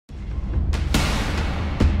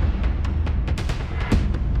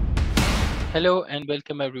Hello and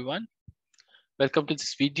welcome everyone. Welcome to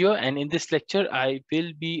this video, and in this lecture I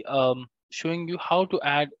will be showing you how to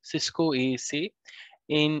add Cisco ASA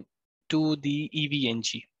into the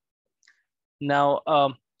EVNG. Now,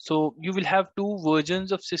 so you will have two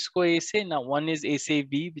versions of Cisco ASA. Now, one is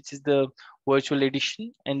ASAv, which is the virtual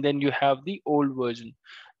edition, and then you have the old version.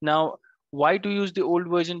 Now, why to use the old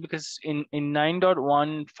version? Because in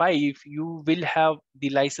 9.15 you will have the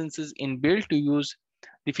licenses inbuilt to use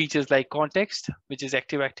the features like context, which is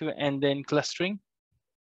active, and then clustering.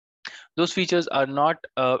 Those features are not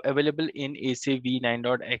available in ASAv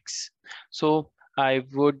 9.x. So I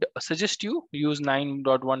would suggest you use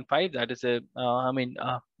 9.15. That is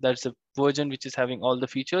that's a version which is having all the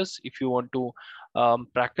features if you want to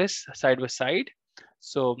practice side by side.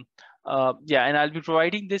 So yeah, and I'll be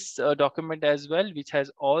providing this document as well, which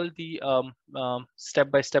has all the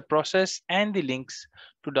step-by-step process and the links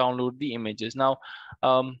to download the images. Now,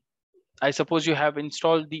 I suppose you have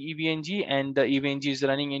installed the EVNG and the EVNG is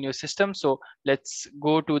running in your system. So let's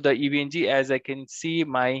go to the EVNG. As I can see,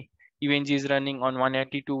 my EVNG is running on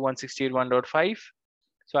 192.168.1.5.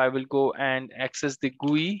 So I will go and access the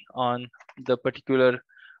GUI on the particular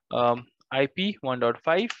IP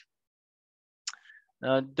 1.5.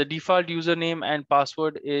 The default username and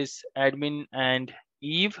password is admin and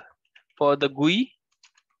Eve for the GUI,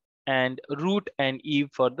 and root and Eve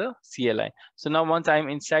for the CLI. So now once I'm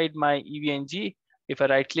inside my EVNG, if I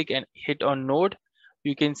right click and hit on node,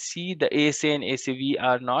 you can see the ASA and ASAv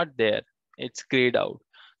are not there. It's grayed out.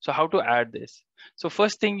 So how to add this? So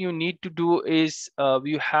first thing you need to do is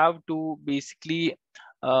you have to basically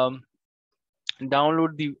download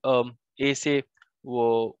the ASA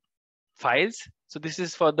files. So this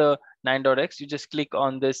is for the 9.x. You just click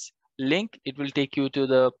on this link. It will take you to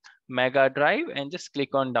the mega drive and just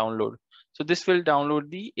click on download. So this will download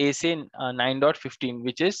the ASA 9.15,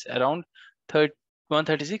 which is around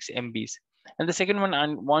 136 MBs. And the second one I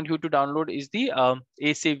want you to download is the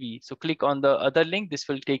ASAv. So click on the other link. This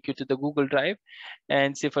will take you to the Google Drive.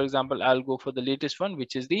 And say, for example, I'll go for the latest one,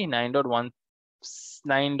 which is the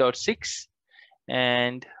 9.6.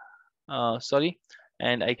 And sorry,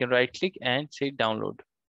 and I can right click and say download.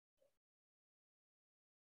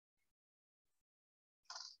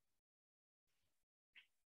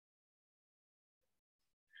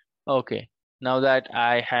 Okay, now that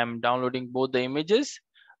I am downloading both the images,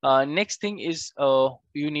 next thing is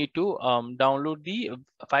you need to download the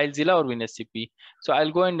FileZilla or WinSCP. So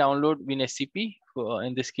I'll go and download WinSCP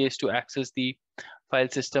in this case to access the file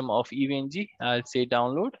system of EVNG. I'll say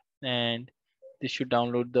download, and this should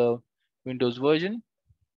download the Windows version.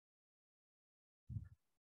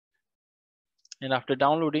 And after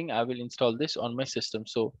downloading, I will install this on my system.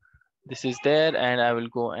 So this is there, and I will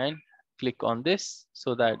go and click on this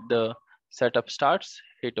so that the setup starts.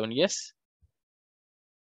 Hit on yes.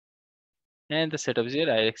 And the setup is here.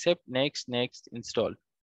 I accept, next, install.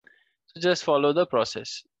 So just follow the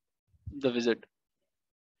process, the wizard.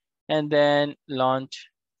 And then launch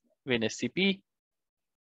WinSCP.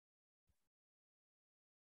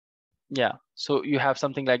 Yeah, so you have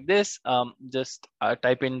something like this. Just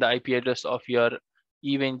type in the IP address of your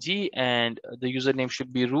EVNG, and the username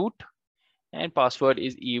should be root, and password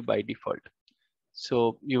is Eve by default.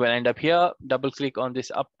 So you will end up here. Double click on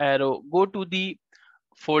this up arrow, go to the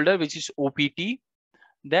folder which is OPT,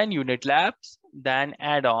 then unetlabs, then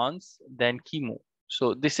add-ons, then chemo.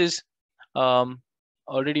 So this is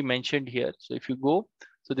already mentioned here. So if you go,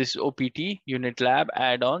 so this is OPT, unetlab,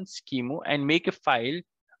 add-ons, chemo, and make a file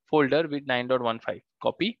folder with 9.15.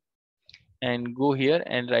 Copy and go here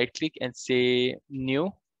and right click and say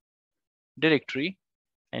new directory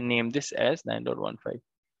and name this as 9.15,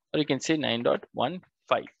 or you can say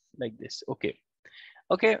 9.15 like this. Okay.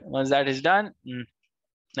 Okay, once that is done,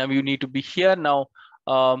 now you need to be here. Now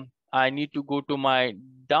I need to go to my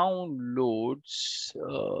downloads,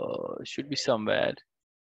 should be somewhere.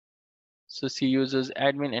 So see users,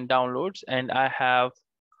 admin, and downloads, and I have,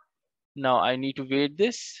 now I need to wait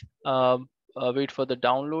this, wait for the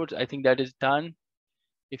downloads. I think that is done.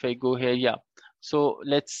 If I go here, yeah. So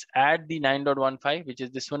let's add the 9.15, which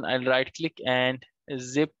is this one. I'll right click and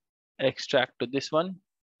zip extract to this one.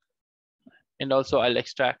 And also I'll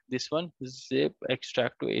extract this one, zip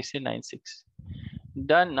extract to ASA96.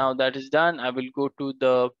 Done. Now that is done, I will go to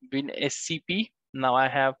the WinSCP. Now I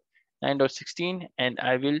have 9.16, and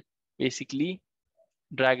I will basically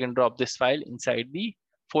drag and drop this file inside the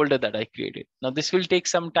folder that I created. Now this will take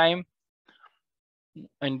some time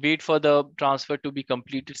and wait for the transfer to be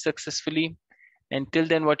completed successfully. Until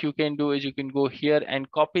then, what you can do is you can go here and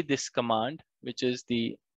copy this command, which is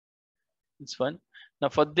this one. Now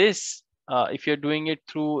for this, If you're doing it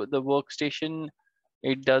through the workstation,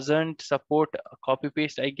 it doesn't support copy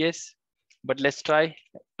paste, I guess, but let's try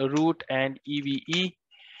root and EVE.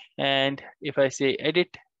 And if I say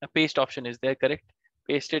edit, a paste option is there, correct?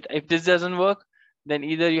 Paste it. If this doesn't work, then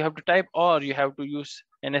either you have to type or you have to use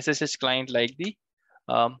an SSH client like the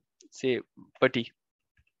say Putty.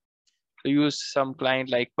 So use some client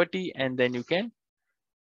like Putty, and then you can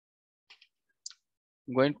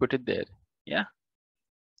go and put it there. Yeah.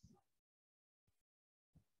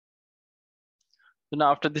 So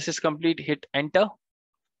now after this is complete, hit enter.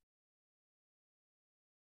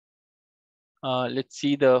 Let's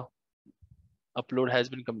see the upload has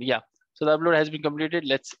been complete. Yeah. So the upload has been completed.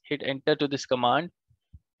 Let's hit enter to this command.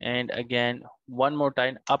 And again, one more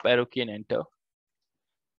time, up arrow key and enter.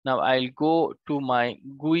 Now I'll go to my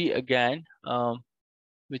GUI again,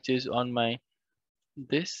 which is on my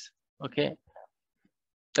this. Okay.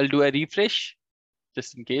 I'll do a refresh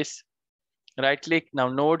just in case. Right click, now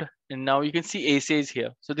node, and now you can see ASA is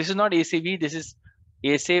here. So this is not ASAv, this is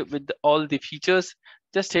ASA with all the features.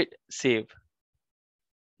 Just hit save.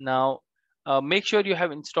 Now make sure you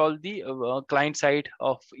have installed the client side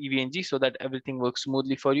of EVNG so that everything works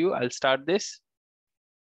smoothly for you. I'll start this.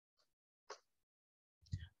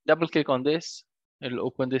 Double click on this. It'll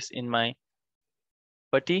open this in my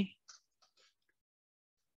Putty.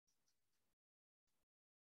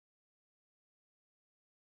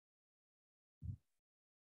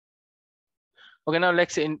 Okay, now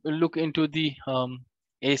let's look into the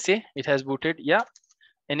ASA. It has booted. Yeah.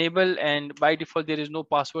 Enable, and by default there is no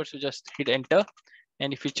password, so just hit enter.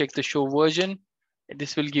 And if you check the show version,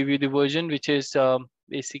 this will give you the version which is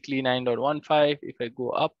basically 9.15. If I go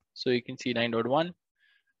up, so you can see 9.1,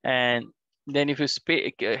 and then if you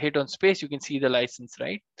hit on space, you can see the license,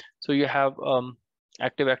 right? So you have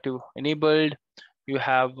active enabled, you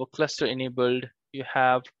have a cluster enabled, you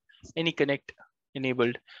have any connect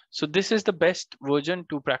enabled. So this is the best version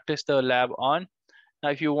to practice the lab on. Now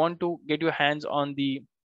if you want to get your hands on the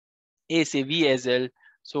ASAv as well,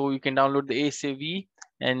 so you can download the ASAv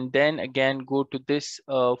and then again go to this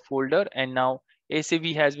folder, and now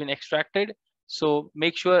ASAv has been extracted. So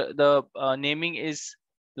make sure the naming is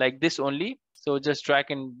like this only. So just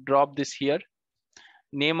drag and drop this here.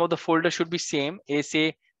 Name of the folder should be same,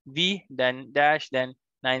 ASAv, then dash, then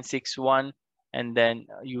 961, and then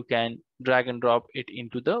you can drag and drop it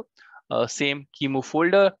into the same QEMU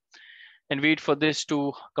folder. And wait for this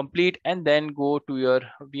to complete, and then go to your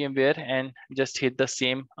VMware and just hit the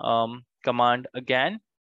same command again.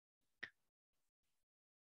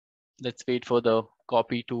 Let's wait for the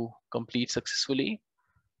copy to complete successfully.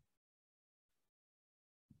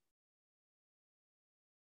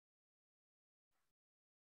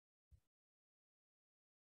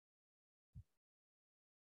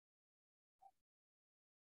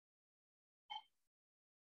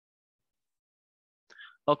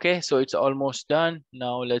 Okay, so it's almost done.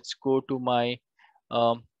 Now let's go to my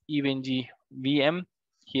EVNG VM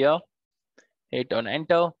here. Hit on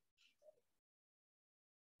enter.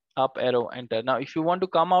 Up arrow, enter. Now if you want to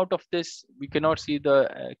come out of this, we cannot see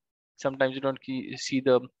the sometimes you don't see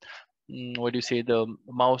the what do you say, the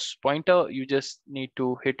mouse pointer. You just need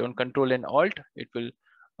to hit on Control and Alt. It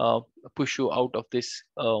will push you out of this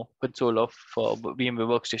console of VMware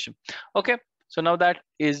Workstation. Okay, so now that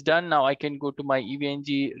is done. Now I can go to my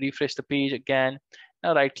EVNG, refresh the page again.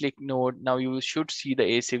 Now right click node. Now you should see the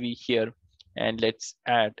ASAv here, and let's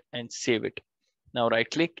add and save it. Now right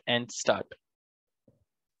click and start.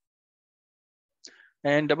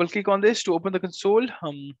 And double click on this to open the console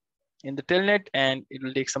in the telnet, and it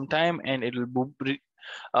will take some time, and it will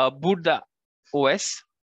boot the OS.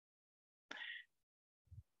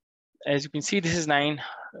 As you can see, this is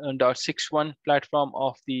 9.61 platform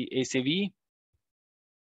of the ASAv.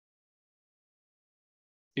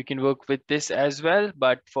 You can work with this as well,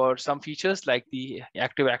 but for some features like the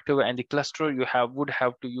active and the cluster, you would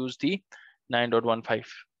have to use the 9.15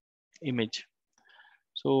 image.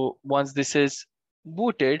 So once this is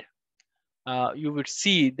booted, you would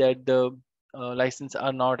see that the license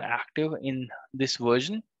are not active in this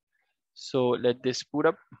version. So let this boot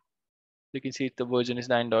up. You can see the version is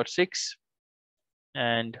 9.6,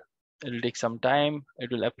 and it will take some time. It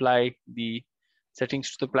will apply the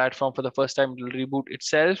settings to the platform for the first time. It will reboot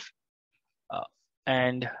itself,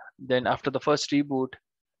 and then after the first reboot,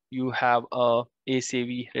 you have a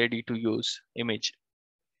ASAv ready to use image.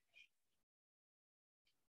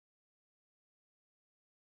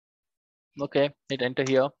 Okay, hit enter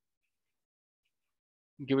here.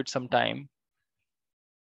 Give it some time.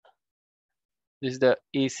 This is the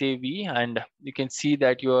ASAv, and you can see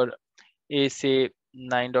that your ASA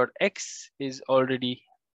 9.x is already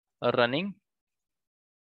running.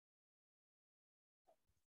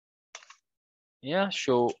 Yeah,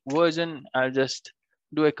 show version. I'll just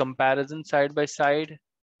do a comparison side by side.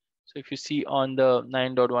 So if you see on the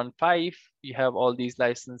 9.15, you have all these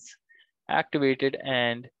licenses activated,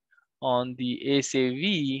 and on the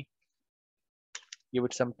ASAv, give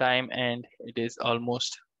it some time and it is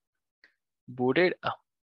almost booted.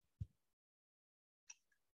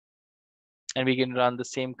 And we can run the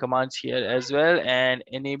same commands here as well and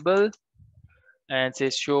enable and say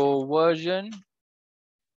show version.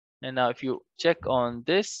 And now if you check on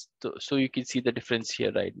this, so you can see the difference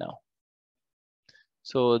here right now.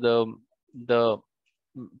 So the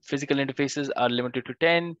physical interfaces are limited to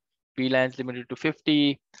 10, VLANs limited to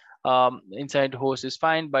 50. Inside host is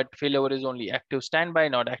fine, but failover is only active standby,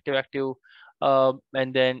 not active.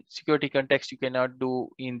 And then security context you cannot do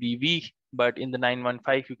in the V, but in the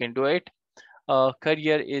 9.15 you can do it.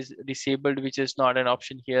 Courier is disabled, which is not an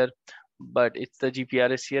option here, but it's the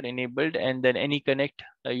GPRS here enabled. And then any connect,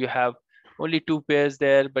 you have only 2 pairs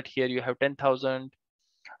there, but here you have 10,000.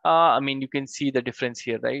 I mean, you can see the difference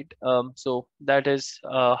here, right? So that is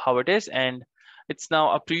how it is, and it's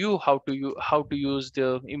now up to you how to use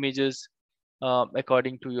the images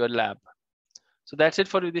according to your lab. So that's it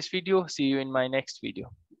for this video. See you in my next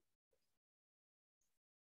video.